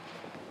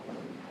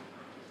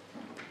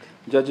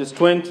Judges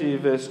 20,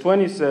 verse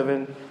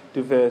 27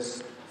 to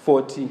verse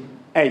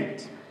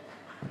 48.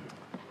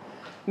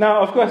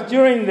 Now, of course,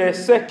 during the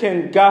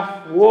Second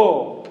Gulf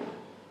War,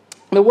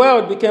 the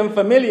world became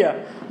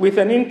familiar with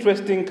an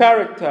interesting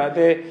character,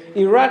 the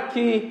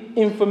Iraqi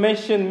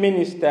information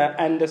minister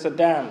under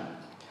Saddam.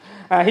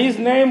 His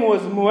name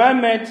was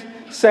Mohammed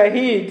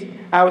Saeed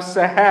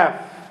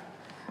al-Sahaf.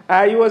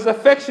 He was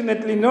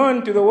affectionately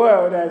known to the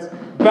world as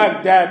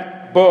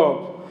Baghdad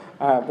Bob.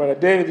 Brother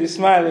David is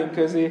smiling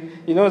because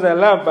he knows I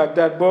love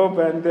Baghdad Bob,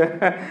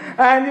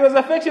 and he was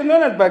affectionately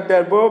known as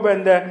Baghdad Bob,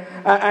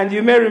 and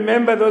you may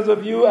remember, those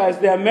of you, as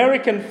the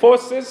American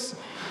forces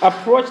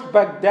approached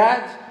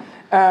Baghdad,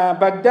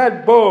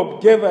 Baghdad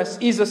Bob gave us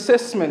his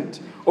assessment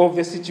of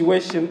the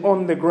situation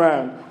on the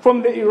ground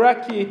from the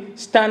Iraqi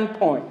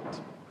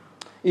standpoint.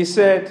 He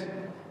said,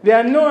 "There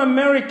are no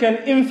American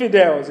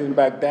infidels in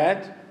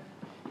Baghdad.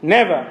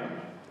 Never.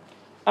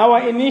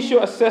 Our initial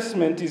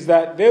assessment is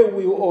that they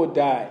will all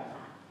die."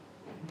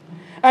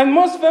 And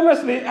most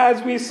famously,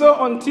 as we saw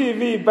on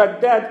TV,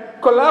 Baghdad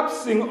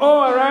collapsing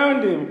all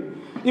around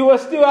him, he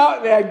was still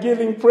out there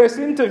giving press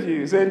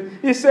interviews. And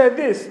he said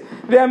this: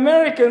 "The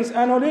Americans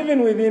are not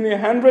even within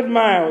 100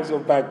 miles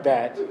of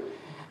Baghdad.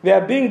 They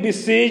are being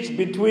besieged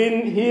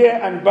between here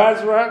and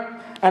Basra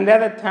and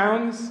other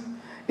towns.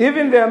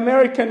 Even the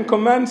American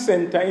command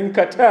center in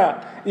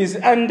Qatar is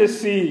under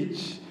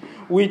siege.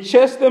 We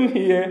chase them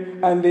here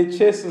and they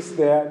chase us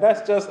there.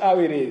 That's just how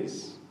it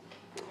is."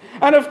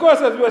 And of course,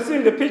 as we were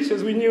seeing the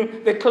pictures, we knew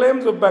the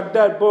claims of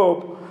Baghdad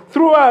Bob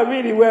throughout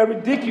really were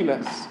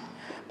ridiculous.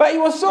 But he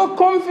was so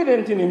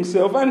confident in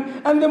himself,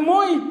 and the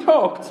more he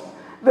talked,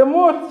 the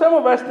more some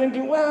of us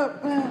thinking, well,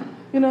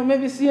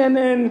 maybe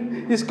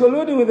CNN is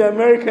colluding with the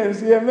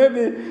Americans here.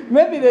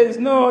 Maybe there is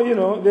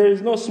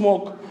no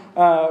smoke.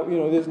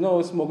 There's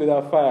no smoke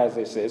without fire, as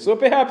they say. So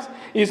perhaps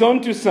he's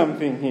onto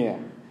something here.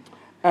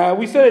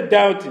 We started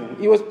doubting.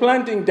 He was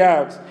planting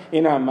doubts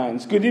in our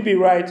minds. Could he be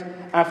right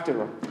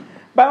after all?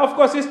 But of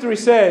course, history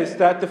says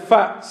that the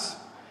facts,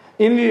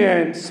 in the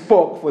end,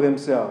 spoke for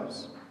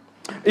themselves.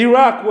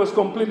 Iraq was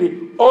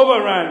completely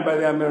overrun by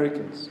the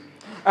Americans.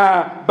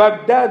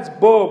 Baghdad's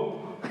Bob,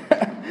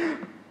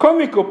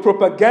 comical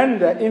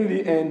propaganda, in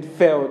the end,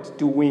 failed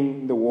to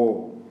win the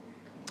war.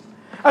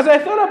 As I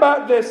thought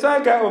about the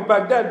saga of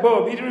Baghdad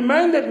Bob, it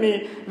reminded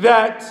me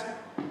that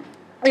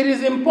it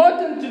is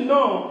important to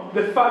know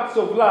the facts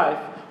of life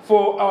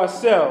for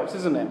ourselves,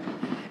 isn't it?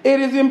 It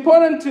is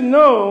important to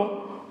know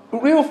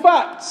real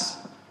facts,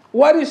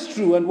 what is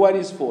true and what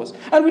is false.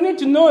 And we need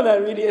to know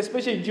that really,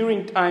 especially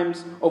during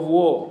times of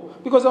war,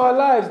 because our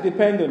lives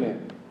depend on it.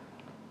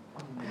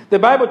 The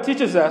Bible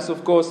teaches us,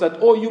 of course,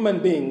 that all human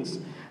beings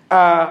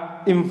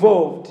are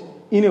involved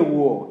in a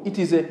war. It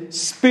is a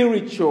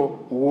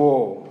spiritual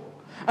war.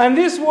 And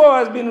this war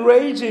has been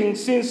raging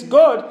since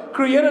God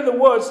created the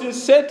world,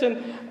 since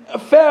Satan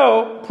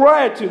fell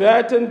prior to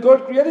that, and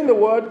God creating the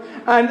world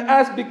and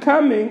us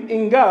becoming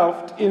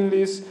engulfed in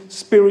this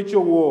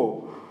spiritual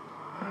war.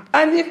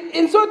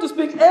 And so to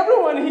speak,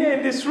 everyone here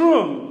in this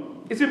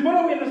room, it's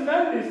important we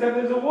understand this, that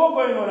there's a war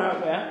going on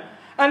out there,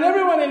 and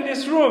everyone in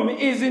this room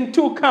is in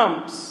two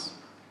camps.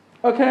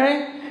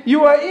 Okay?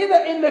 You are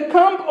either in the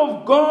camp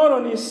of God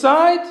on his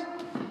side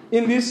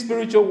in this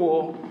spiritual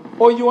war,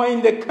 or you are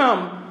in the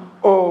camp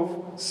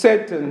of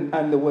Satan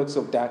and the works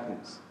of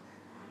darkness.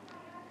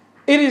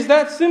 It is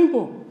that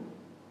simple.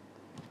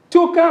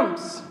 Two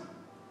camps.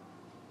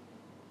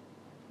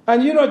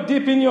 And you know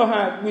deep in your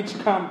heart which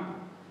camp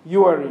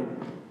you are in.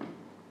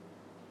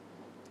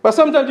 But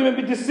sometimes you may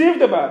be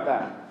deceived about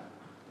that.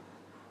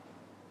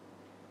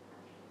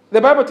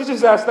 The Bible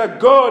teaches us that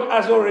God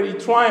has already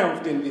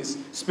triumphed in this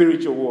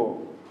spiritual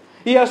war.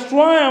 He has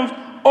triumphed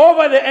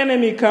over the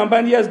enemy camp,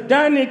 and he has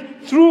done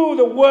it through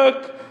the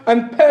work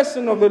and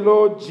person of the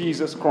Lord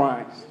Jesus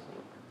Christ.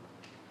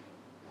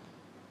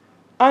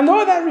 And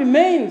all that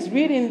remains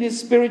really in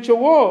this spiritual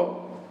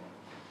war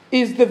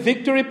is the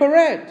victory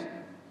parade.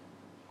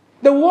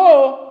 The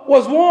war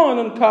was won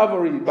on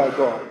Calvary by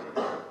God.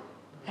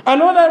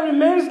 And all that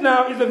remains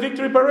now is the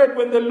victory parade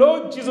when the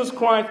Lord Jesus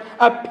Christ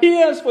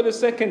appears for the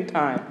second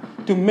time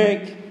to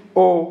make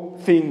all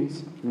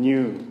things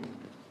new.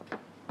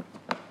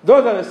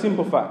 Those are the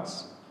simple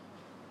facts.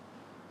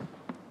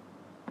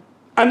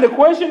 And the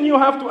question you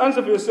have to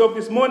answer for yourself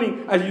this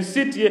morning as you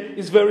sit here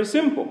is very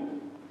simple.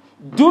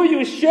 Do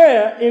you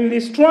share in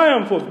this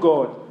triumph of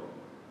God?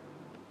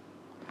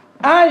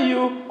 Are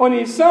you on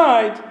his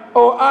side,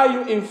 or are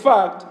you in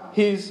fact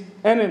his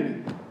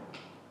enemy?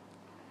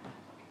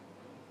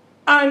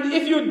 And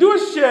if you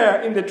do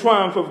share in the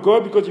triumph of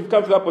God because you've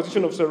come to that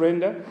position of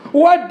surrender,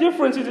 what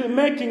difference is it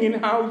making in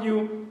how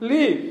you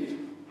live?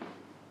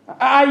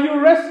 Are you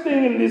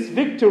resting in this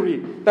victory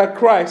that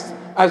Christ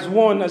has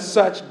won at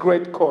such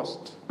great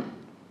cost?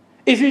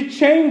 Is it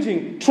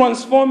changing,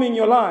 transforming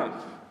your life?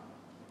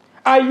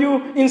 Are you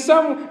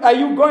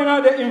going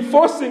out there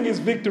enforcing his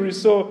victory,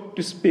 so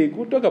to speak?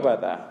 We'll talk about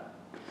that.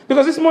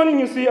 Because this morning,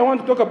 you see, I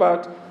want to talk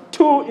about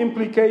two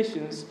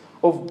implications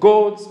of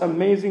God's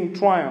amazing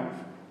triumph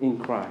in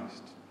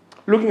Christ.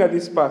 Looking at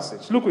this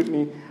passage, look with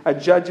me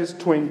at Judges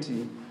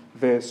 20,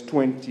 verse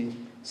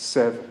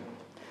 27.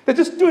 There's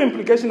just two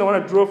implications I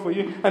want to draw for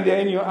you, and they're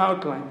in your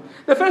outline.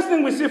 The first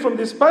thing we see from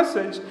this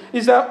passage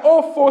is that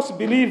all false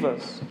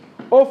believers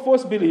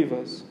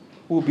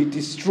will be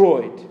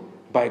destroyed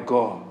by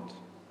God.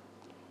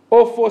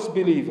 All false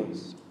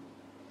believers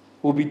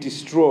will be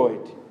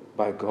destroyed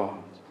by God.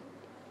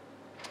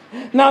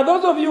 Now,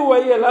 those of you who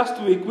were here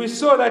last week, we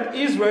saw that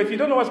Israel, if you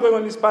don't know what's going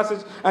on in this passage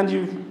and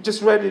you've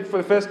just read it for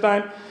the first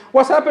time,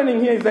 what's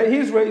happening here is that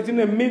Israel is in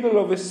the middle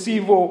of a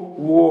civil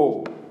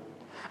war.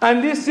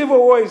 And this civil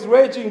war is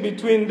raging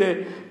between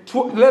the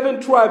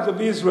 11 tribes of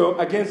Israel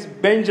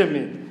against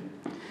Benjamin.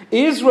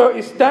 Israel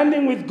is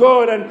standing with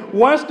God and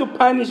wants to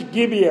punish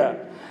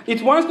Gibeah.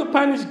 It wants to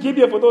punish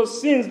Gibeah for those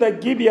sins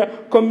that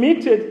Gibeah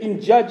committed in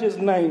Judges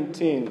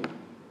 19.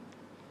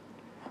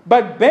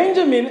 But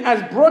Benjamin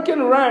has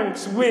broken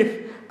ranks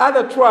with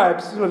other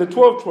tribes, the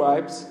 12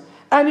 tribes,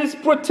 and is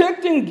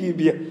protecting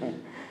Gibeah.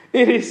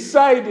 It is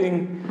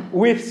siding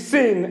with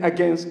sin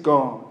against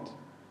God.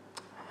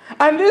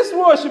 And this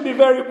war should be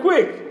very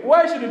quick.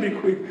 Why should it be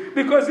quick?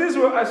 Because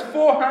Israel has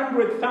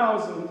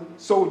 400,000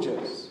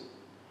 soldiers.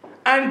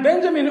 And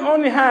Benjamin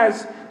only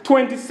has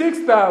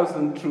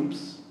 26,000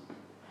 troops.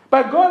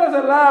 But God has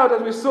allowed,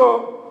 as we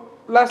saw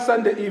last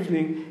Sunday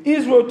evening,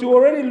 Israel to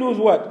already lose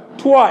what?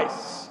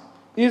 Twice.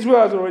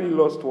 Israel has already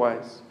lost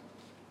twice.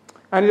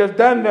 And He has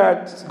done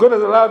that. God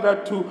has allowed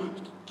that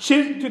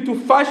to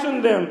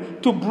fashion them,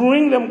 to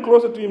bring them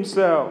closer to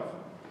Himself.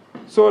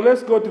 So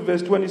let's go to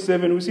verse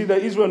 27. We see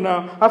that Israel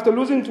now, after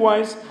losing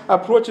twice,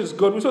 approaches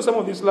God. We saw some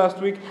of this last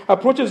week.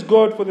 Approaches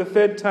God for the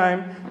third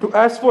time to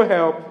ask for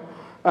help.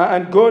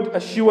 And God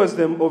assures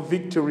them of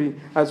victory,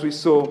 as we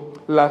saw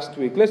last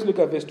week. Let's look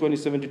at verse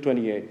 27 to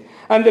 28.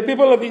 And the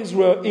people of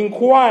Israel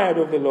inquired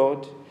of the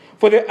Lord,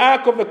 for the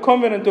ark of the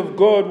covenant of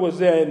God was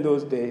there in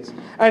those days.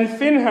 And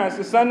Phinehas,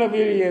 the son of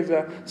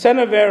Eleazar, son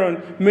of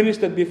Aaron,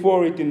 ministered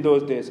before it in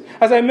those days.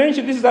 As I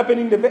mentioned, this is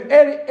happening in the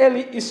very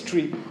early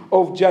history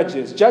of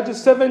Judges.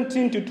 Judges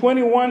 17 to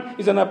 21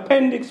 is an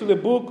appendix to the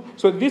book.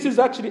 So this is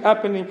actually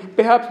happening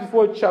perhaps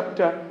before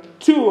chapter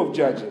 2 of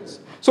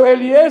Judges. So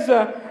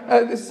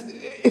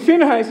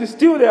Phinehas is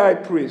still the high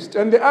priest,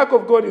 and the ark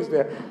of God is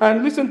there.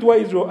 And listen to what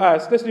Israel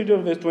asked. Let's read it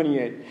in verse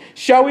 28.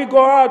 Shall we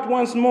go out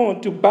once more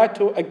to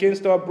battle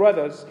against our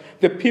brothers,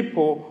 the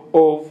people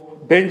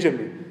of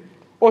Benjamin?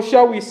 Or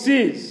shall we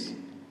cease?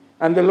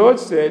 And the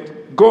Lord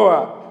said, go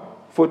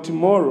up, for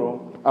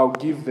tomorrow I'll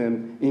give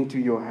them into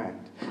your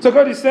hand. So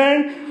God is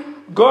saying,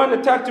 go and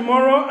attack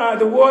tomorrow.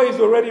 The war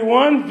is already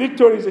won.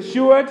 Victory is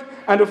assured.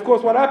 And of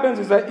course, what happens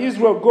is that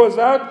Israel goes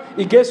out,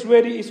 it gets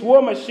ready, its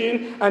war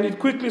machine, and it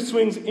quickly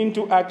swings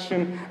into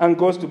action and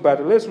goes to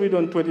battle. Let's read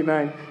on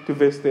 29 to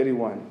verse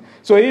 31.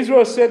 So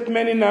Israel set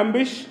men in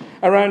ambush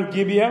around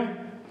Gibeah,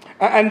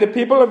 and the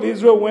people of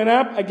Israel went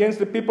up against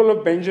the people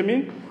of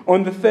Benjamin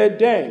on the third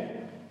day,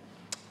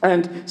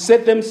 and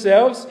set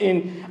themselves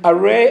in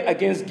array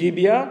against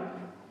Gibeah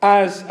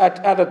as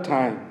at other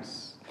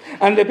times.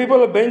 And the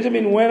people of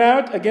Benjamin went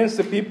out against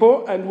the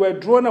people and were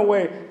drawn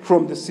away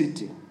from the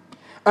city.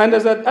 And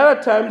as at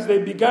other times they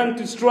began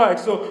to strike.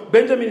 So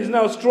Benjamin is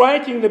now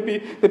striking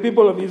the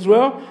people of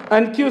Israel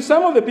and kills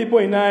some of the people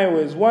in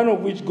Iowa, one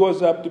of which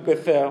goes up to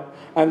Bethel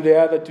and the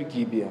other to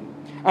Gibeah.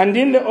 And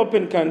in the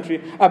open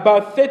country,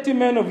 about 30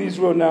 men of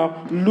Israel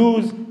now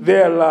lose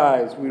their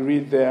lives. We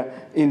read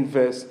there in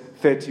verse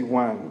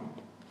 31.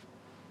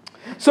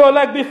 So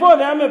like before,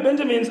 the army of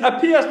Benjamin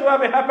appears to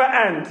have a upper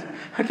hand.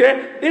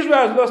 Okay?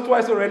 Israel has lost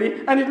twice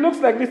already, and it looks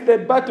like this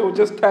third battle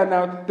just turned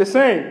out the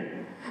same.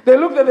 They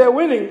look that they're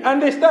winning,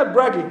 and they start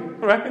bragging,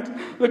 right?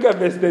 Look at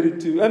verse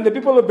 32. And the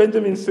people of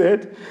Benjamin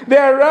said, they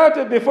are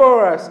routed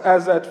before us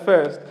as at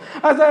first.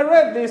 As I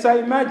read this, I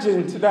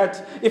imagined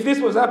that if this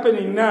was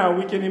happening now,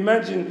 we can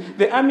imagine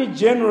the army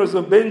generals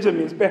of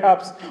Benjamin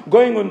perhaps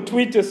going on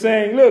Twitter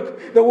saying,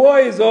 look, the war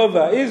is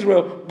over.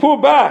 Israel, pull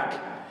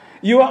back.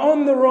 You are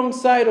on the wrong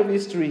side of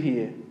history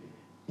here.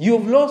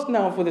 You've lost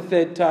now for the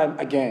third time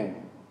again.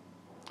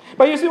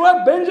 But you see,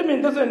 what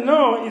Benjamin doesn't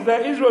know is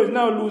that Israel is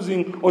now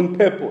losing on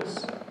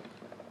purpose.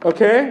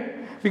 Okay?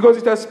 Because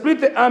it has split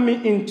the army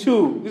in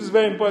two. This is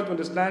very important to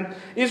understand.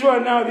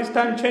 Israel now this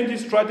time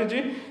changes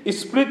strategy. It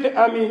split the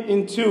army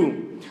in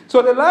two.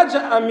 So the larger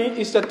army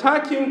is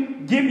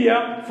attacking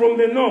Gibeah from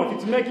the north.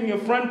 It's making a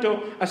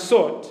frontal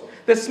assault.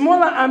 The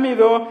smaller army,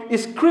 though,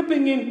 is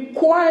creeping in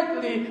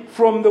quietly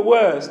from the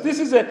west. This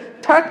is a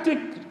tactic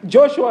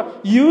Joshua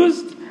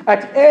used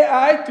at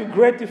Ai to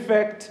great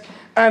effect,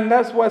 and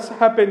that's what's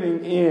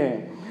happening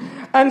here.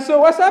 And so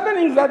what's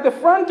happening is that the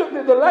front of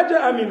the larger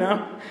army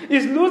now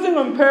is losing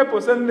on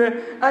purpose, and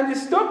it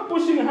stopped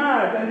pushing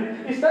hard,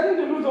 and it's starting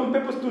to lose on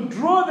purpose to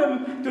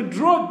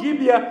draw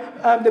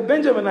Gibeah, the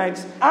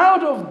Benjaminites,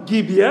 out of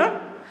Gibeah,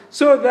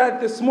 so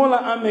that the smaller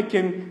army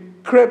can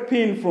creep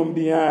in from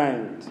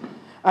behind.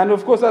 And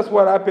of course, that's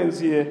what happens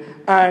here.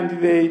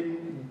 And they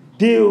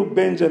deal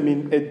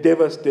Benjamin a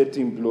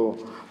devastating blow.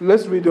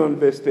 Let's read on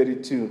verse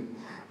 32.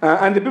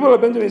 And the people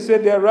of Benjamin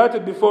said, they are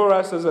routed before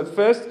us as at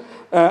first.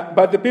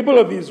 But the people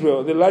of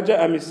Israel, the larger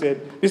army,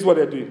 said, this is what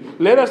they're doing.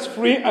 Let us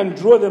free and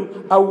draw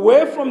them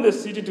away from the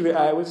city to the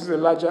Ai, which is a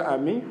larger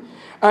army.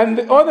 And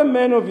the other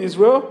men of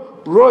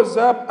Israel rose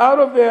up out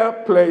of their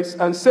place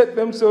and set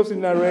themselves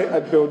in array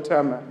at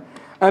Bel-Tamar.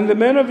 And the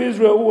men of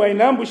Israel who were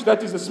in ambush,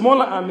 that is the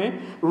smaller army,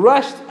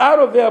 rushed out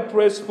of their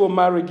place for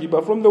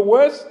Marigiba from the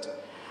west.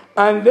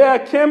 And there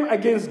came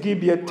against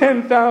Gibeah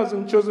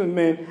 10,000 chosen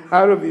men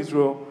out of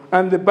Israel.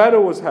 And the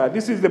battle was hard.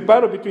 This is the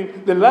battle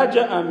between the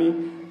larger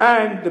army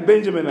and the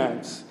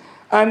Benjaminites.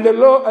 And the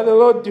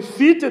Lord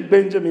defeated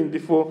Benjamin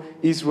before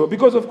Israel.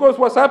 Because, of course,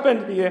 what's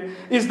happened here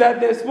is that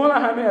the smaller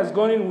army has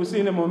gone in, we'll see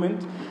in a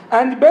moment.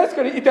 And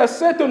basically, it has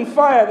set on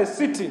fire the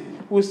city.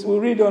 We'll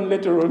read on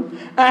later on.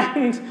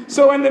 And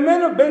so when the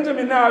men of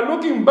Benjamin now are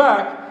looking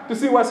back to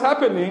see what's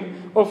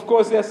happening, of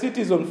course, their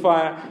city is on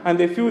fire, and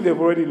they feel they've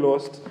already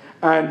lost.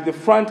 And the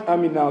front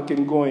army now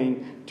can go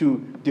in to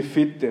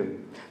defeat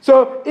them.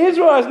 So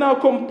Israel has now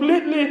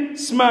completely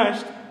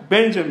smashed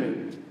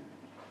Benjamin.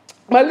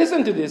 But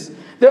listen to this.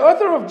 The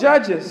author of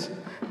Judges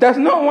does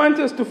not want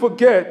us to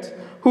forget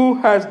who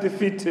has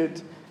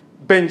defeated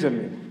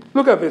Benjamin.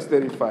 Look at verse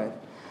 35.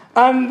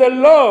 And the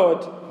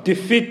Lord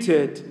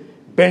defeated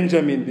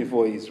Benjamin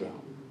before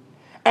Israel.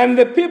 And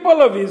the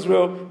people of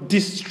Israel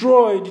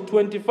destroyed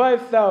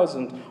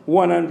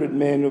 25,100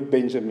 men of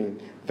Benjamin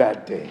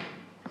that day.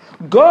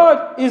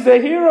 God is the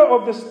hero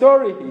of the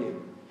story here.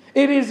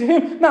 It is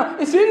him. Now,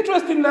 it's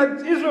interesting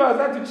that Israel has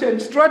had to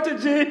change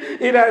strategy.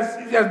 It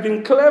has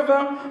been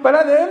clever. But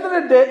at the end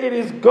of the day, it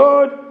is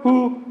God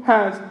who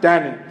has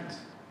done it.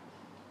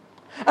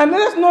 And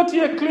let us note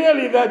here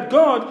clearly that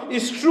God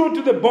is true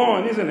to the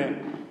bone, isn't it?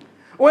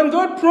 When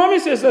God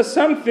promises us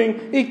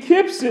something, he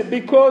keeps it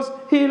because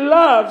he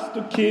loves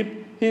to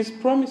keep his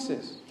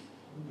promises.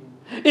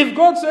 If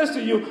God says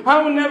to you,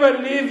 I will never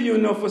leave you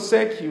nor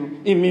forsake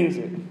you, he means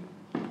it.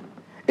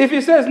 If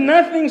he says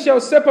nothing shall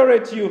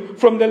separate you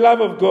from the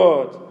love of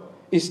God,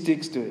 he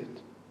sticks to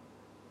it.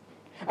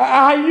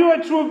 Are you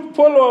a true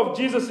follower of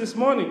Jesus this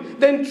morning?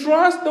 Then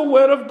trust the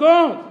word of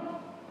God.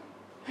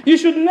 You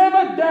should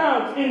never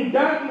doubt in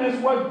darkness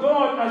what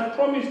God has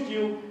promised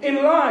you in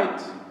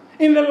light,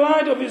 in the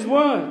light of his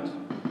word.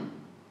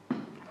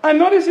 And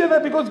notice here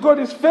that because God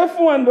is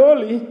faithful and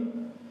holy,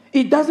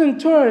 he doesn't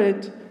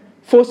tolerate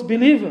false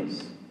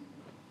believers.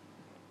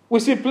 We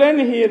see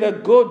plainly here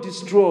that God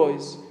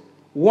destroys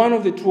one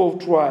of the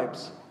 12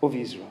 tribes of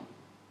Israel.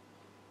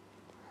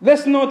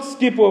 Let's not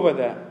skip over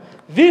that.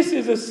 This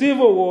is a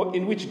civil war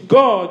in which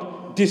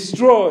God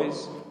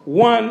destroys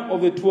one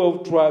of the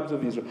 12 tribes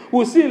of Israel.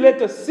 We'll see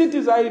later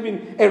cities are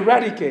even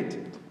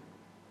eradicated.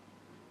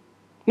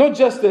 Not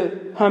just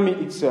the army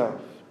itself.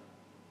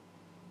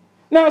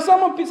 Now,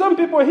 some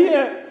people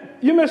here,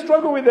 you may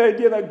struggle with the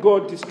idea that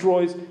God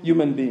destroys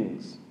human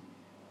beings.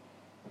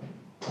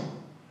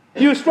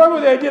 You struggle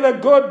with the idea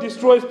that God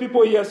destroys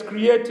people he has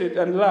created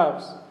and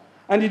loves.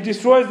 And he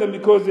destroys them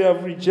because they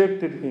have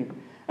rejected him.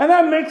 And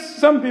that makes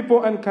some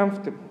people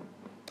uncomfortable.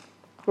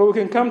 Well, we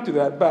can come to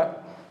that,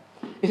 but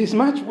it is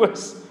much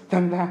worse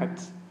than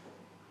that.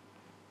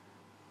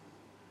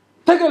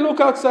 Take a look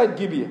outside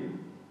Gibeah.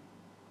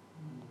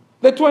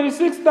 The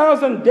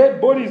 26,000 dead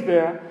bodies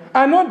there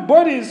are not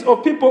bodies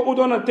of people who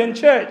don't attend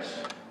church.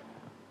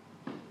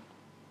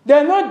 They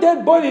are not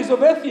dead bodies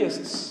of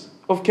atheists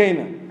of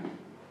Canaan.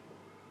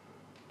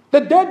 The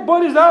dead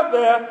bodies out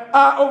there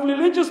are of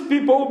religious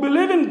people who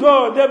believe in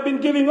God. They have been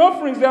giving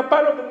offerings. They are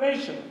part of the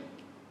nation.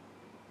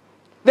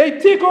 They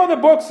tick all the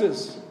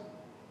boxes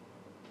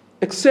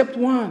except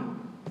one.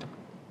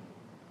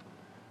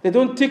 They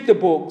don't tick the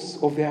box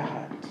of their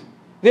heart.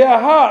 Their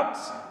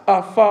hearts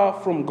are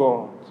far from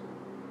God.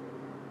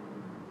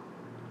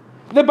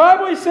 The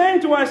Bible is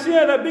saying to us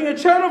here that being a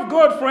child of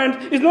God,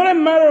 friend, is not a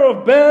matter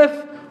of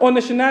birth or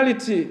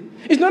nationality.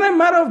 It's not a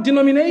matter of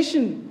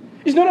denomination.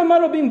 It's not a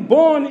matter of being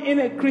born in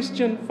a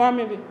Christian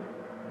family.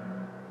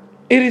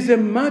 It is a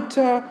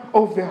matter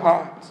of the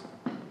heart.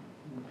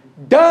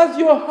 Does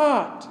your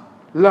heart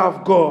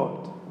love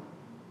God?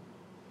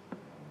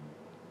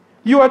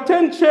 You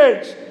attend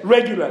church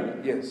regularly,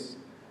 yes.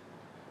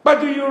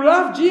 But do you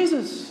love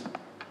Jesus?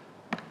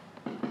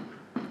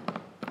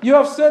 You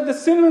have said the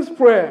sinner's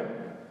prayer.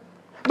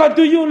 But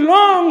do you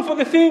long for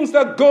the things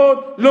that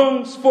God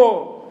longs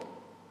for?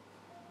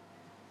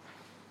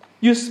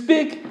 You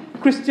speak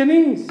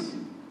Christianese.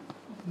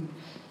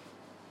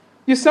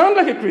 You sound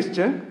like a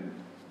Christian.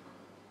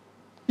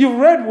 You've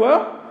read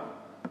well.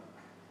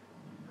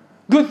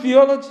 Good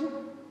theology.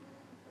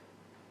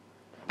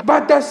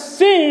 But does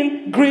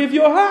sin grieve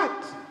your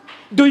heart?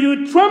 Do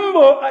you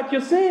tremble at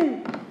your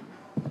sin?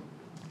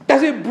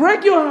 Does it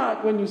break your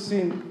heart when you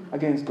sin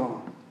against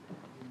God?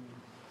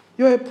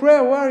 You're a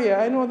prayer warrior,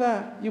 I know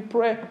that. You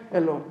pray a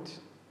lot.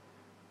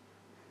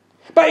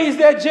 But is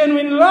there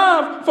genuine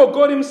love for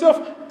God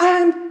himself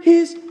and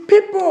his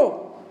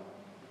people?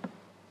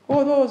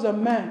 All those are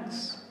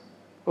marks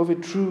of a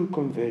true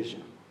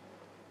conversion.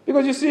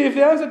 Because you see, if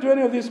the answer to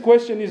any of these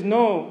questions is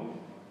no,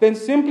 then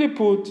simply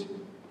put,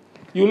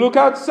 you look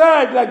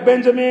outside like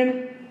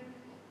Benjamin.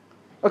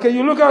 Okay,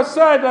 you look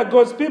outside like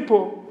God's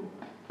people.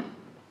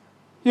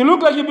 You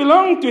look like you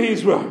belong to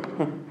Israel.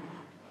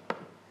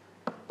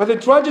 But the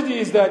tragedy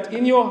is that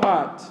in your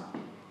heart,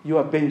 you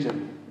are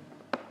Benjamin.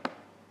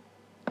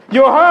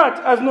 Your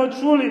heart has not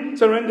truly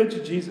surrendered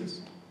to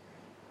Jesus.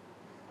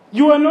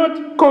 You are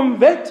not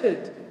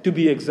converted, to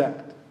be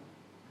exact.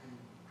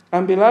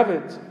 And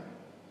beloved,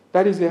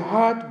 that is a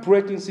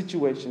heartbreaking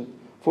situation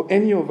for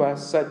any of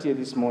us sat here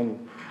this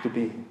morning to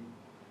be in.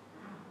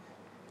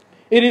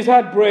 It is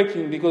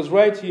heartbreaking because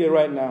right here,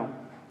 right now,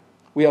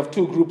 we have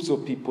two groups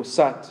of people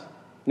sat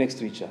next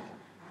to each other.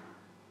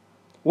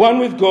 One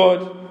with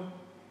God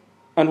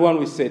and one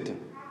with Satan.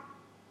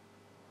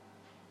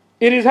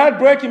 It is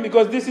heartbreaking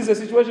because this is a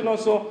situation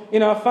also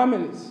in our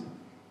families.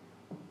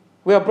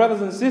 We are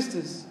brothers and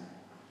sisters.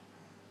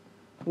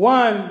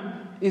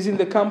 One is in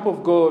the camp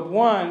of God.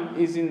 One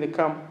is in the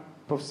camp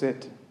of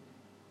Satan.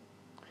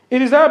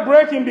 It is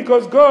heartbreaking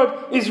because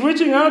God is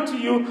reaching out to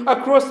you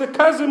across the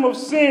chasm of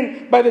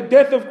sin by the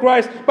death of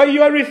Christ, but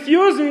you are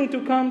refusing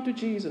to come to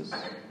Jesus.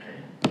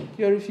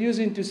 You are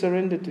refusing to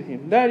surrender to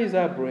Him. That is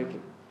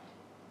heartbreaking.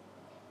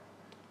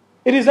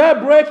 It is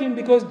heartbreaking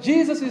because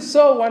Jesus is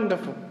so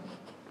wonderful.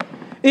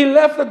 He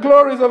left the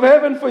glories of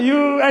heaven for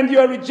you, and you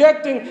are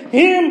rejecting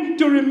Him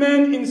to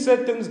remain in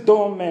Satan's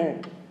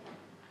domain.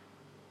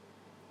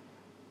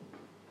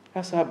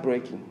 That's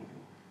heartbreaking.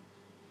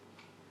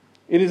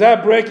 It is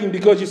heartbreaking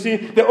because you see,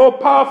 the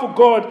all-powerful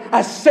God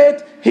has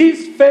set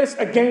His face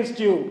against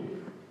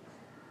you.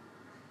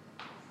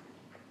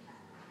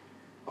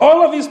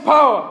 All of His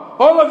power,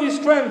 all of His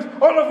strength,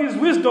 all of His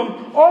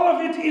wisdom, all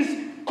of it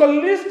is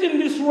coalesced in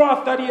this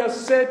wrath that He has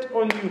set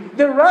on you.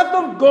 The wrath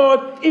of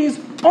God is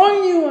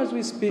on you as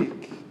we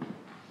speak.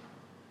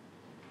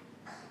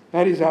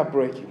 That is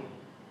heartbreaking.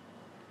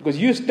 Because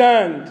you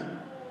stand,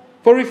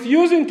 for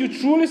refusing to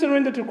truly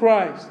surrender to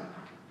Christ,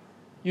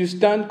 you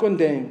stand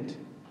condemned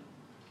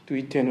to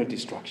eternal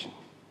destruction.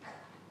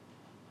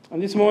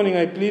 And this morning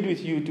I plead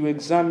with you to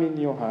examine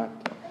your heart.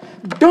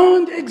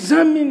 Don't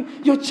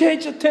examine your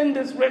church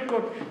attendance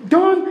record.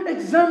 Don't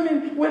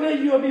examine whether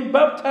you have been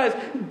baptized.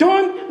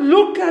 Don't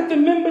look at the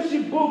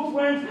membership book,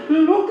 friends.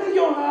 Look at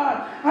your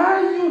heart.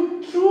 Are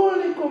you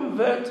truly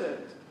converted?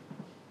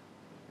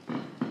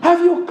 Have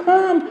you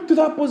come to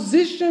that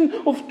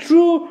position of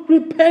true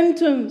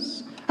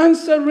repentance and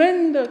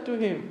surrender to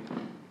Him?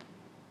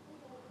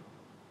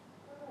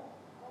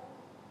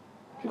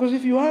 Because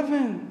if you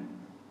haven't,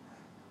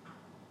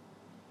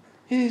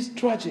 it is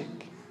tragic,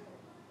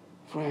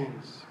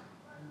 friends.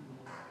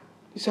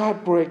 It's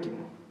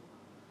heartbreaking.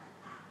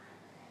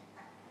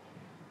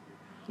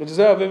 The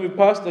desire of every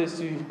pastor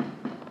is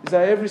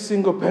that every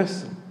single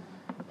person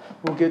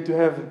will get to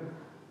heaven.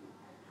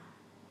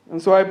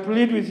 And so I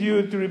plead with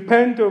you to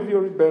repent of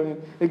your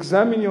rebellion.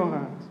 Examine your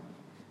heart.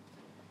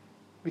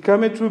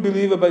 Become a true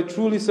believer by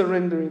truly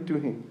surrendering to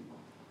Him.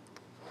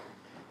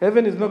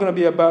 Heaven is not going to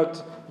be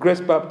about Grace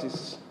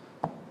Baptist,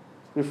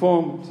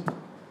 Reformed,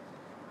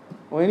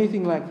 or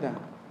anything like that.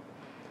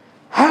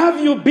 Have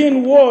you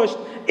been washed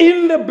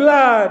in the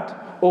blood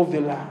of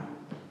the Lamb?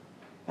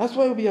 That's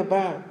what it will be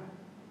about.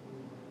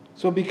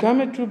 So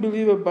become a true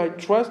believer by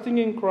trusting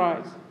in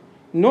Christ.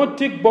 No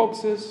tick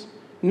boxes,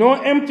 no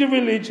empty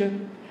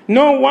religion,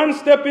 no one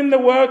step in the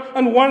world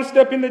and one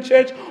step in the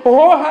church.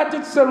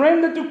 Wholehearted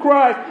surrender to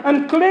Christ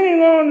and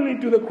clinging only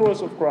to the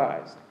cross of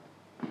Christ.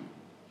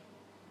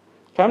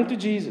 Come to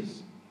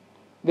Jesus.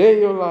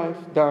 Lay your life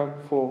down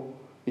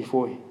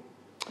before Him.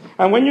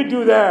 And when you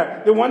do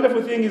that, the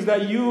wonderful thing is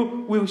that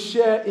you will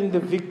share in the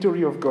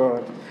victory of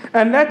God.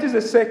 And that is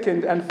the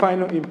second and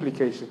final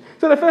implication.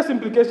 So the first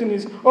implication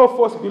is all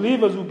false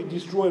believers will be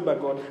destroyed by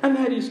God. And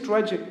that is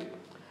tragic.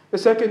 The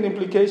second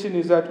implication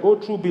is that all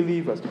true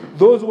believers,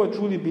 those who are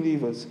truly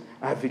believers,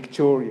 are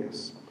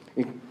victorious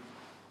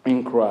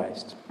in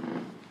Christ.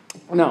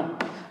 Now,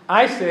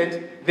 I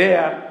said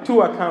there are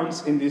two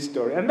accounts in this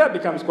story. And that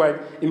becomes quite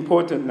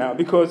important now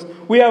because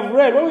what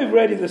we've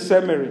read is a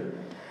summary.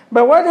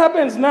 But what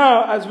happens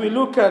now as we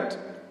look at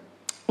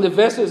the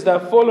verses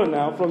that follow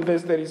now from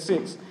verse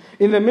 36,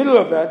 in the middle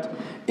of that,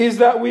 is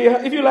that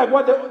if you like,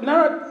 what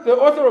the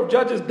author of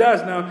Judges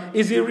does now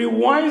is he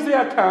rewinds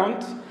the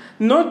account,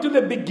 not to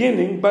the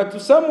beginning, but to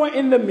somewhere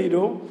in the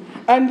middle,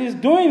 and he's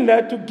doing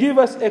that to give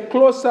us a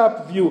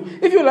close-up view.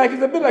 If you like,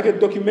 it's a bit like a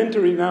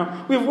documentary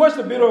now. We've watched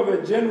a bit of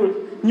a general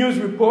news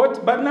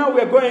report, but now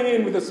we're going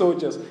in with the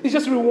soldiers. He's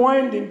just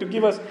rewinding to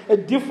give us a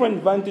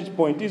different vantage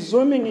point. He's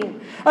zooming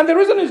in. And the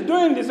reason he's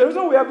doing this, the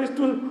reason we have these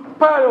two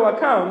parallel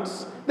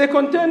accounts, they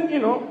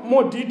contain,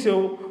 more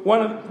detail,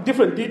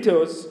 different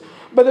details.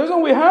 But the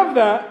reason we have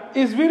that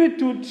is really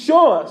to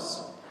show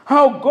us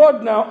how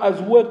God now has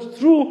worked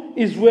through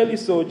Israeli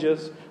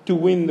soldiers to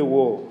win the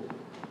war.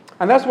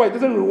 And that's why it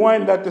doesn't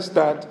rewind at the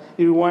start.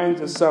 It rewinds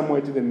us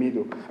somewhere to the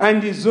middle.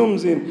 And he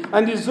zooms in.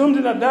 And he zooms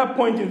in at that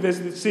point in verse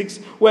 6,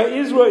 where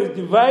Israel is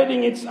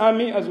dividing its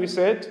army, as we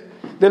said.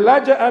 The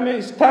larger army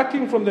is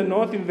attacking from the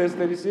north in verse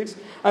 36.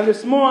 And the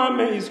small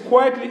army is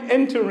quietly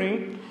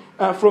entering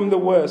from the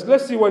west.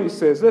 Let's see what he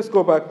says. Let's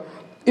go back.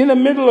 In the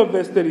middle of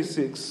verse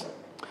 36.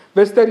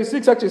 Verse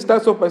 36 actually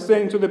starts off by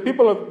saying, so the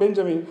people of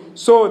Benjamin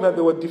saw that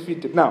they were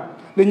defeated. Now,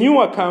 the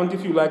new account,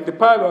 if you like, the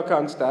parallel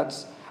account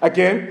starts.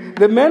 Again,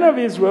 the men of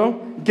Israel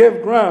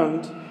gave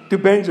ground to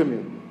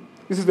Benjamin.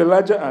 This is the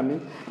larger army,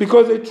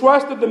 because they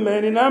trusted the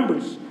men in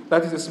ambush,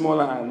 that is the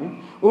smaller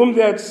army, whom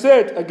they had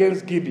set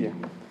against Gibeah.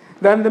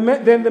 Then the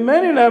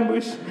men in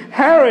ambush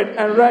hurried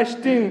and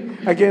rushed in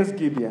against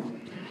Gibeah.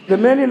 The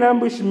men in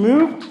ambush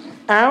moved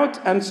out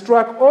and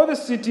struck all the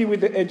city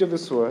with the edge of the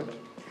sword.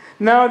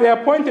 Now the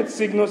appointed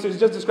signal, so it's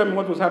just describing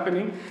what was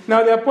happening.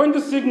 Now the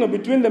appointed signal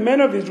between the men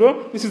of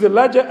Israel, this is the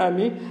larger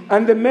army,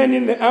 and the men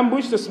in the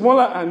ambush, the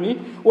smaller army,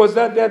 was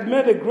that they had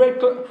made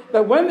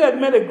when they had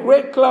made a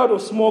great cloud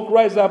of smoke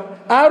rise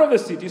up out of the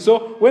city.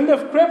 So when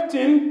they've crept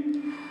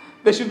in,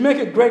 they should make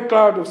a great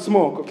cloud of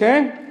smoke,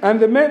 okay? And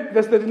the men,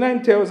 verse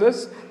 39 tells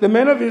us, the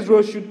men of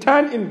Israel should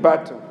turn in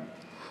battle.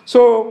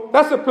 So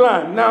that's the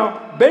plan.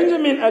 Now,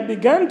 Benjamin had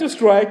begun to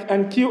strike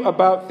and kill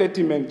about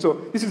 30 men. So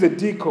this is a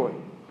decoy.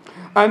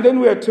 And then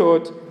we are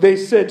told, they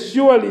said,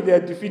 surely they are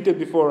defeated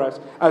before us,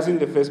 as in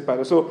the first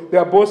battle. So they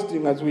are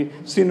boasting, as we've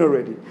seen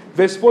already.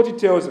 Verse 40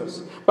 tells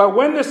us, but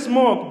when the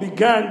smoke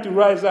began to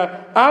rise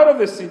up out of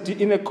the city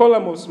in a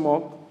column of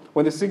smoke,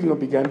 when the signal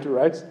began to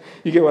rise,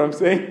 you get what I'm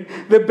saying?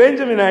 The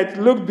Benjaminites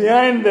looked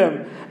behind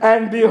them,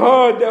 and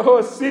behold, the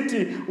whole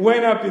city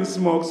went up in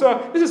smoke.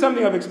 So this is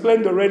something I've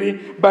explained already,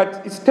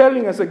 but it's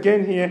telling us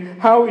again here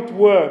how it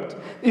worked.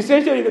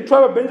 Essentially, the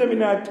tribe of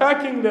Benjamin are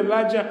attacking the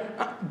larger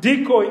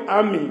decoy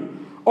army,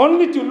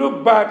 only to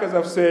look back, as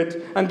I've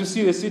said, and to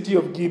see the city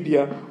of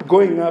Gibeah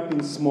going up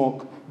in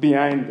smoke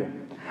behind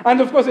them.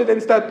 And of course, they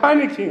then start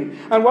panicking.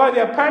 And while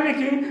they are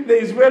panicking, the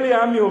Israeli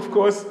army, of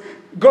course,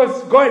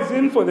 goes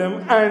in for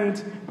them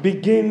and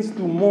begins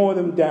to mow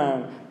them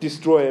down,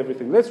 destroy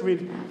everything. Let's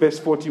read verse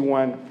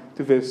 41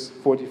 to verse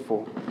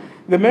 44.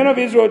 The men of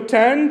Israel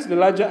turned, the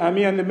larger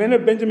army, and the men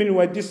of Benjamin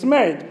were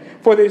dismayed,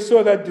 for they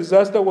saw that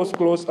disaster was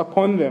close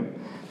upon them.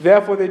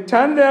 Therefore they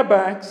turned their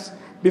backs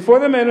before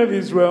the men of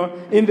Israel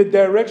in the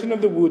direction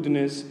of the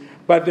wilderness,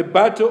 but the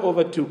battle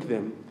overtook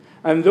them.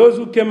 And those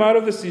who came out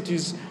of the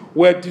cities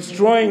were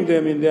destroying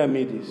them in their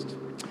midst.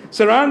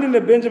 Surrounding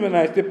the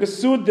Benjaminites, they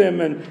pursued them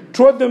and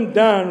trod them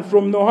down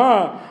from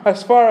Nohah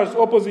as far as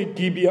opposite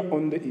Gibeah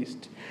on the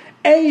east.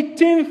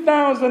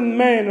 18,000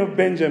 men of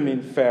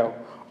Benjamin fell,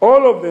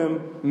 all of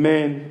them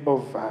men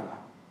of valor.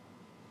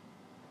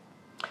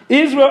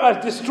 Israel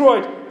has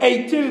destroyed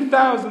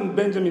 18,000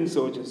 Benjamin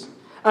soldiers.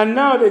 And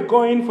now they're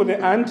going for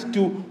the ant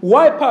to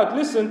wipe out,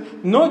 listen,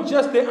 not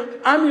just the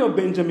army of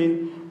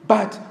Benjamin,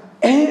 but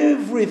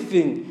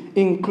everything,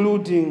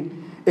 including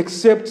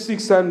except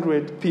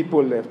 600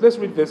 people left. Let's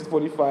read verse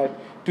 45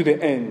 to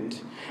the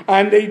end.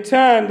 And they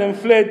turned and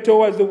fled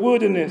towards the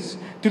wilderness,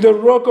 to the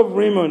rock of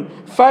Rimmon.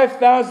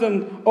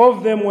 5,000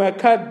 of them were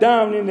cut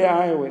down in their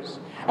highways.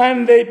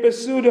 And they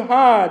pursued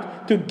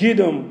hard to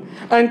Gidom.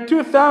 And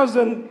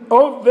 2,000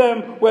 of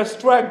them were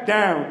struck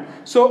down.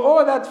 So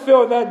all that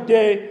fell that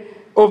day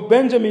of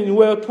Benjamin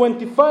were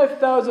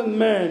 25,000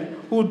 men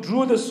who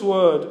drew the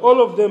sword,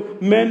 all of them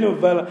men of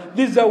valor.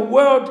 These are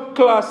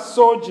world-class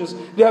soldiers.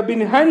 They have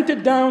been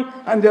hunted down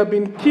and they have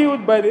been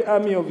killed by the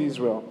army of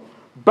Israel.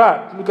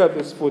 But, look at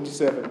verse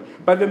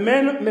 47. But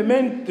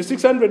the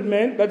 600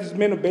 men, that is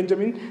men of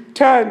Benjamin,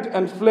 turned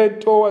and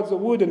fled towards the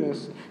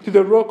wilderness, to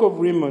the rock of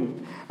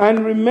Rimmon,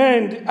 and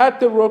remained at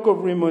the rock of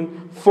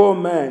Rimmon 4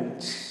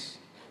 months.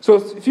 So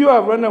if you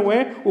have run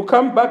away, we'll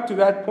come back to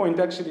that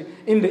point actually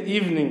in the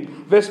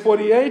evening. Verse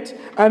 48,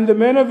 and the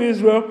men of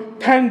Israel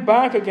turned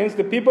back against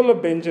the people of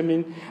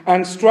Benjamin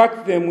and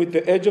struck them with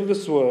the edge of the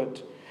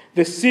sword.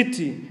 The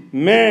city,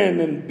 men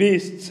and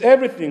beasts,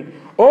 everything,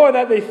 all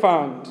that they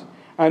found,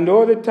 and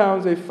all the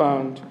towns they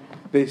found,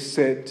 they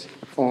set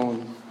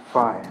on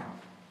fire.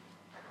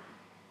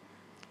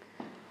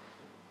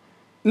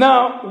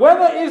 Now,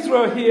 whether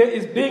Israel here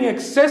is being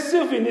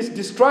excessive in its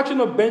destruction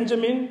of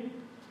Benjamin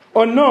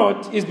or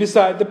not is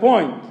beside the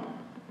point.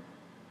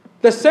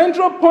 The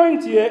central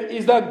point here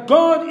is that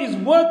God is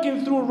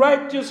working through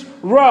righteous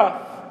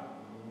wrath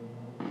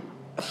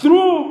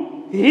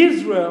through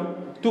Israel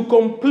to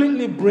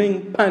completely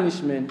bring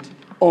punishment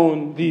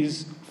on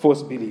these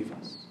false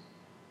believers.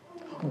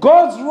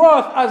 God's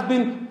wrath has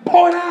been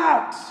poured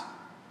out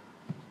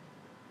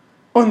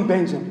on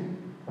Benjamin.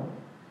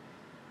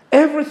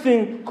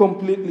 Everything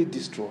completely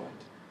destroyed.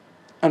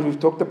 And we've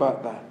talked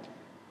about that.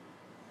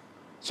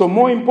 So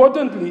more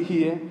importantly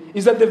here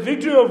is that the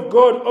victory of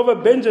God over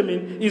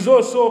Benjamin is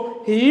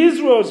also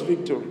Israel's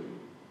victory.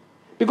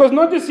 Because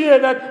notice here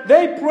that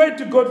they prayed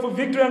to God for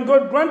victory and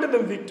God granted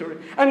them victory.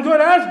 And God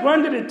has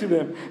granted it to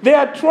them. They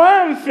are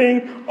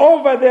triumphing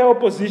over their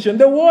opposition.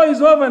 The war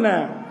is over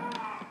now.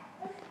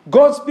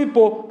 God's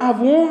people have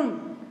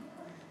won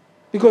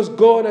because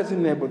God has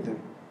enabled them.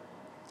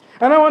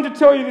 And I want to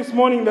tell you this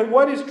morning that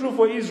what is true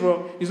for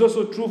Israel is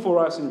also true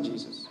for us in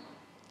Jesus.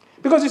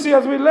 Because you see,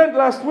 as we learned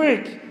last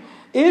week,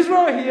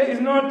 Israel here is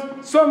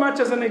not so much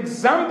as an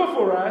example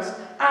for us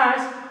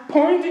as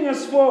pointing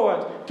us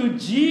forward to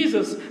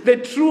Jesus, the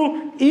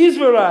true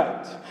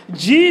Israelite.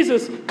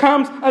 Jesus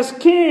comes as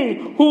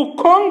king who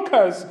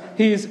conquers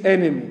his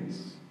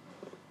enemies.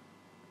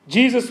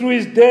 Jesus, through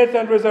his death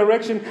and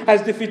resurrection,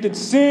 has defeated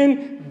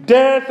sin,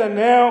 death, and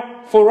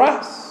hell for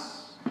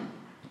us.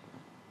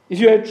 If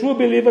you're a true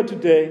believer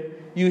today,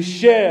 you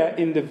share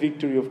in the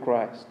victory of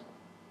Christ.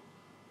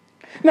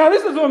 Now,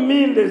 this doesn't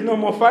mean there's no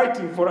more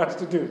fighting for us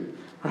to do.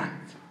 Right?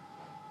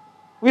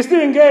 We're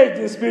still engaged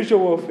in spiritual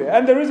warfare.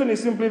 And the reason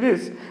is simply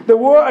this. The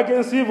war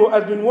against evil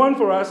has been won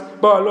for us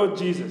by our Lord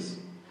Jesus.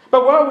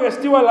 But while we are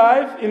still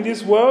alive in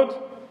this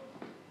world,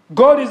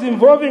 God is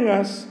involving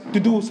us to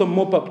do some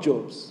mop-up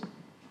jobs.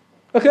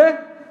 Okay?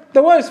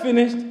 The war is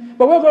finished,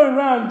 but we're going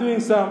around doing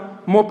some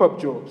mop-up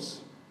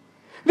jobs.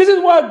 This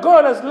is why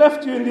God has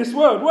left you in this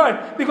world.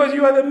 Why? Because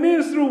you are the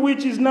means through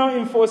which He's now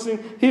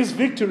enforcing His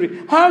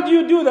victory. How do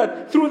you do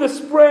that? Through the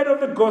spread of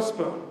the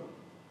gospel.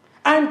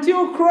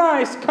 Until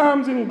Christ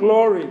comes in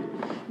glory.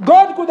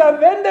 God could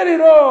have ended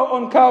it all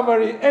on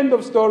Calvary, end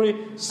of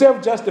story,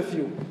 save just a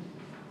few.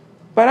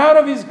 But out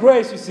of His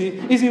grace, you see,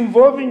 He's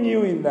involving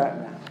you in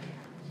that now.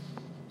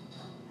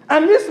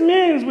 And this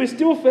means we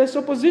still face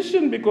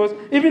opposition because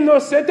even though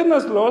Satan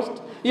has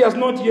lost, he has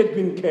not yet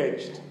been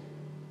caged.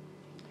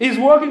 He's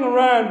walking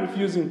around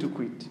refusing to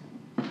quit.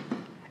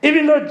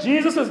 Even though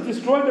Jesus has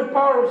destroyed the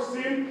power of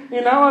sin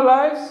in our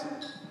lives,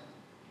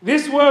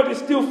 this world is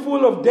still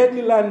full of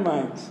deadly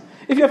landmines.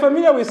 If you're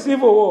familiar with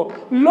civil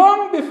war,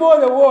 long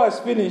before the war is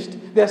finished,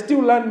 there are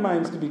still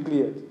landmines to be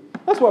cleared.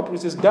 That's what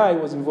Princess Di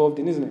was involved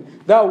in, isn't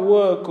it? That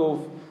work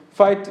of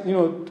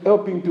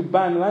helping to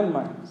ban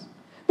landmines.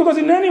 Because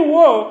in any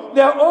war,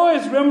 there are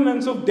always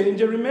remnants of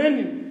danger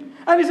remaining.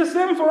 And it's the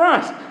same for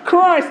us.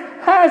 Christ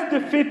has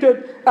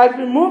defeated and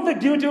removed the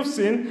guilt of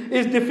sin,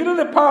 he's defeated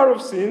the power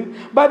of sin,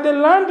 but the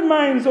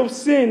landmines of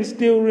sin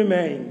still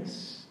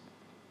remains.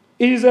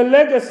 It is a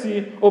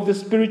legacy of the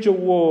spiritual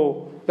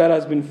war that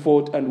has been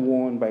fought and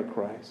won by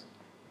Christ.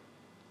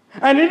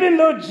 And even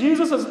though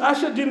Jesus has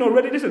ushered in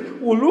already, listen,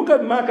 we'll look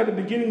at Mark at the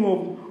beginning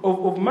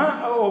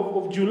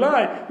of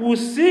July, we'll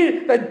see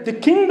that the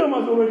kingdom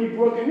has already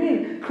broken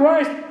in.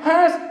 Christ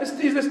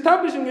is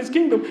establishing his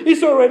kingdom.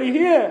 It's already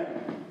here.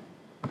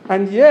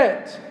 And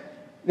yet,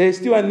 there's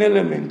still an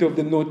element of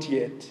the not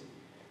yet.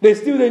 There's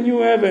still the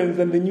new heavens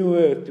and the new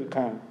earth to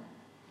come.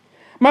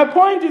 My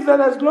point is that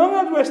as long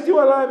as we're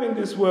still alive in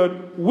this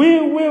world, we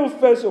will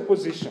face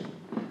opposition.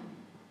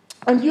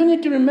 And you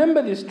need to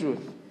remember this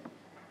truth.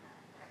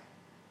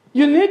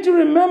 You need to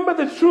remember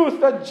the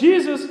truth that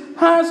Jesus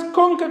has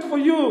conquered for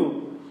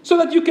you so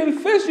that you can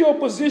face your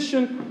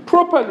opposition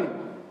properly.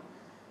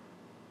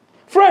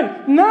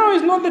 Friend, now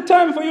is not the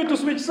time for you to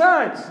switch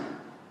sides.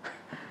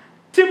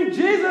 Team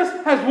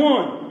Jesus has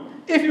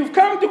won. If you've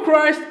come to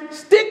Christ,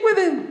 stick with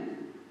him.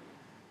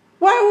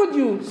 Why would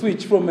you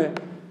switch from a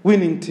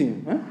winning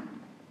team? Huh?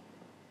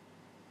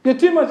 Your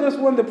team has just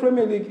won the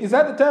Premier League. Is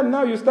that the time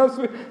now you start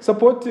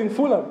supporting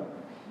Fulham?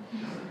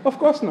 Of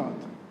course not.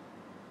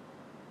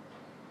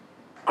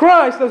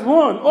 Christ has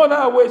won. All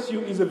that awaits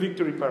you is a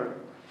victory parade.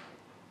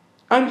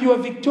 And you are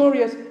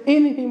victorious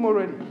in him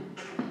already.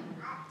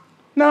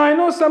 Now, I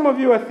know some of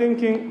you are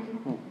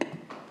thinking,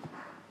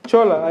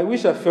 Chola, I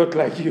wish I felt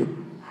like you.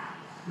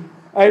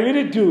 I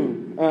really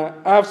do.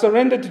 I have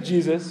surrendered to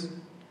Jesus.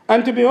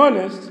 And to be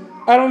honest,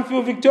 I don't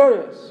feel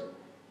victorious.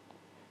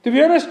 To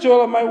be honest,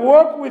 Chola, my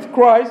walk with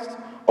Christ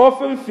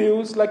often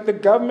feels like the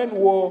government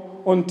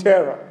war on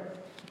terror.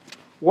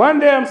 One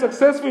day I'm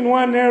successful in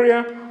one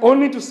area,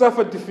 only to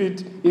suffer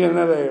defeat in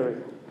another area.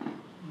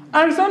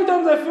 And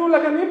sometimes I feel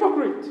like an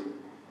hypocrite.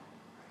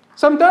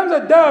 Sometimes I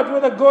doubt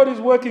whether God is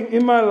working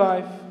in my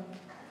life.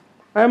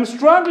 I am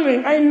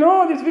struggling. I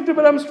know this victory,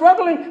 but I'm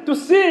struggling to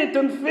see it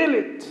and feel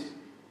it.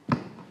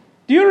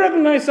 Do you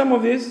recognize some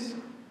of this?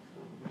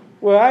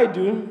 Well, I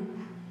do.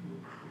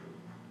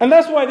 And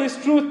that's why this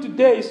truth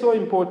today is so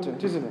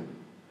important, isn't it?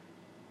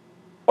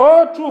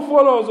 All true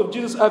followers of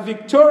Jesus are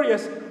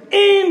victorious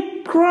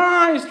in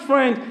Christ,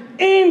 friend.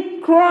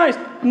 In Christ,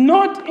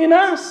 not in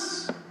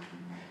us.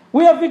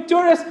 We are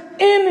victorious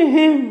in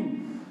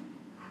him.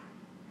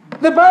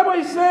 The Bible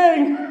is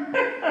saying,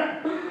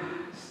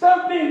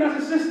 stop being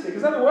narcissistic.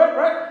 Is that the word,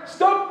 right?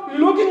 Stop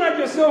looking at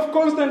yourself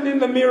constantly in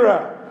the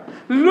mirror.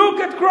 Look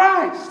at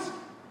Christ.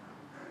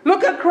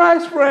 Look at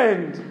Christ,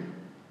 friend.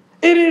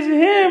 It is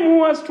him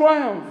who has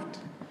triumphed.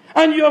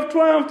 And you have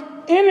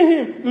triumphed in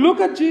him. Look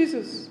at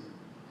Jesus.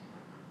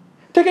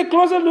 Take a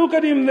closer look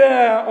at him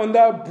there on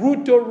that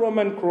brutal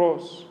Roman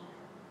cross.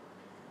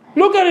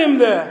 Look at him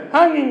there,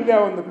 hanging there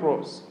on the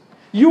cross.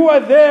 You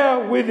are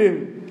there with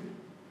him.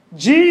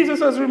 Jesus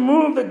has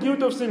removed the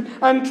guilt of sin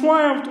and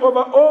triumphed over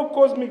all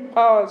cosmic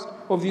powers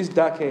of this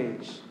dark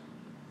age.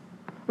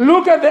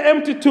 Look at the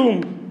empty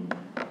tomb.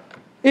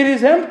 It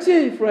is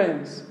empty,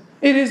 friends.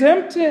 It is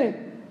empty.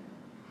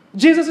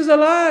 Jesus is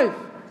alive.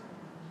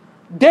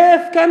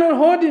 Death cannot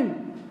hold him.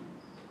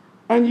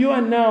 And you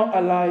are now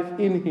alive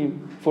in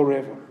him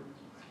forever.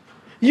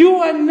 You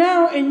are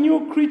now a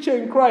new creature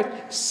in Christ.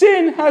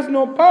 Sin has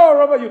no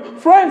power over you.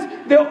 Friends,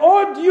 the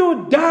old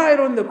you died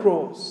on the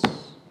cross.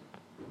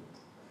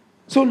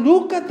 So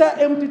look at that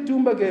empty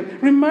tomb again.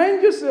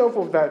 Remind yourself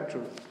of that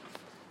truth.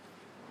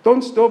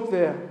 Don't stop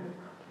there.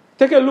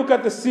 Take a look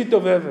at the seat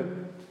of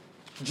heaven.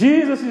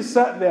 Jesus is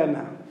sat there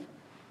now.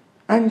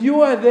 And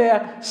you are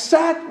there,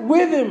 sat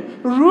with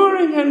him,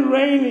 ruling and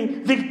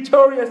reigning,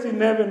 victorious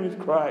in heaven with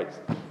Christ.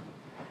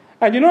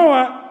 And you know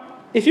what?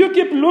 If you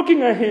keep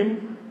looking at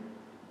him,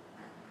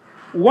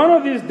 one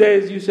of these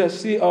days you shall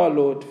see our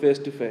Lord face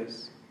to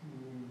face.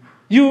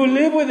 You will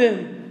live with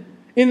him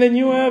in the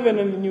new heaven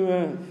and the new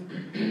earth.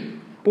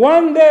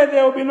 One day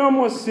there will be no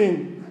more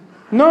sin,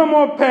 no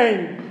more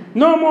pain,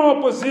 no more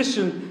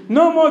opposition,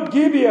 no more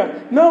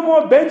Gibeah, no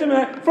more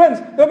Benjamin. Friends,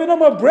 there will be no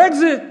more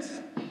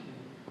Brexit.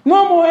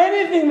 No more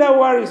anything that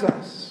worries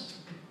us.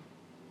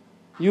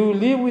 You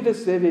live with the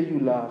Savior you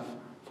love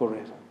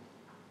forever.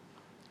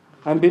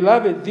 And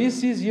beloved,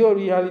 this is your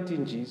reality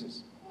in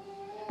Jesus.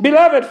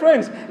 Beloved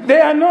friends,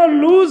 there are no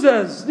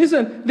losers.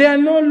 Listen, there are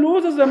no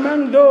losers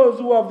among those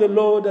who have the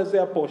Lord as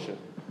their portion.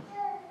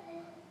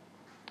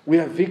 We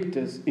are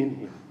victors in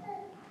him.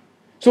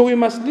 So we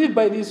must live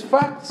by these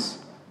facts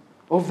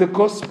of the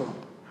gospel.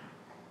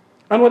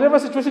 And whatever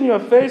situation you are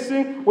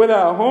facing, whether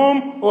at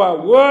home or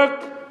at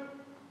work,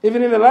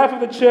 even in the life of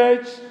the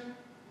church,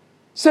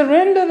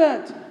 surrender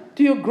that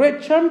to your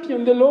great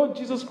champion, the Lord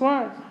Jesus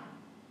Christ.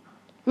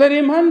 Let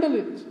him handle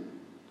it.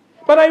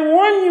 But I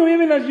warn you,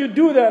 even as you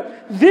do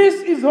that,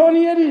 this is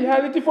only a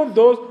reality for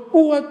those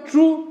who are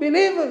true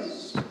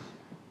believers.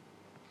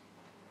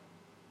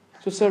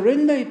 So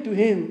surrender it to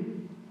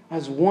him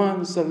as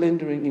one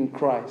surrendering in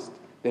Christ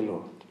the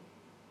Lord.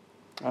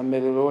 And may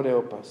the Lord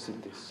help us in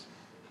this.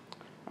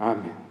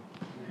 Amen.